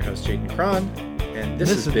 I've been your host, Jaden Cron, and this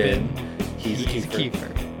has been He's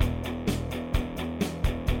Kiefer.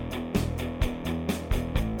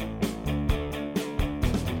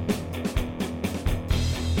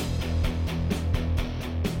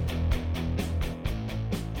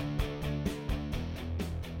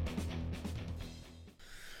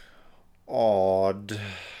 Odd.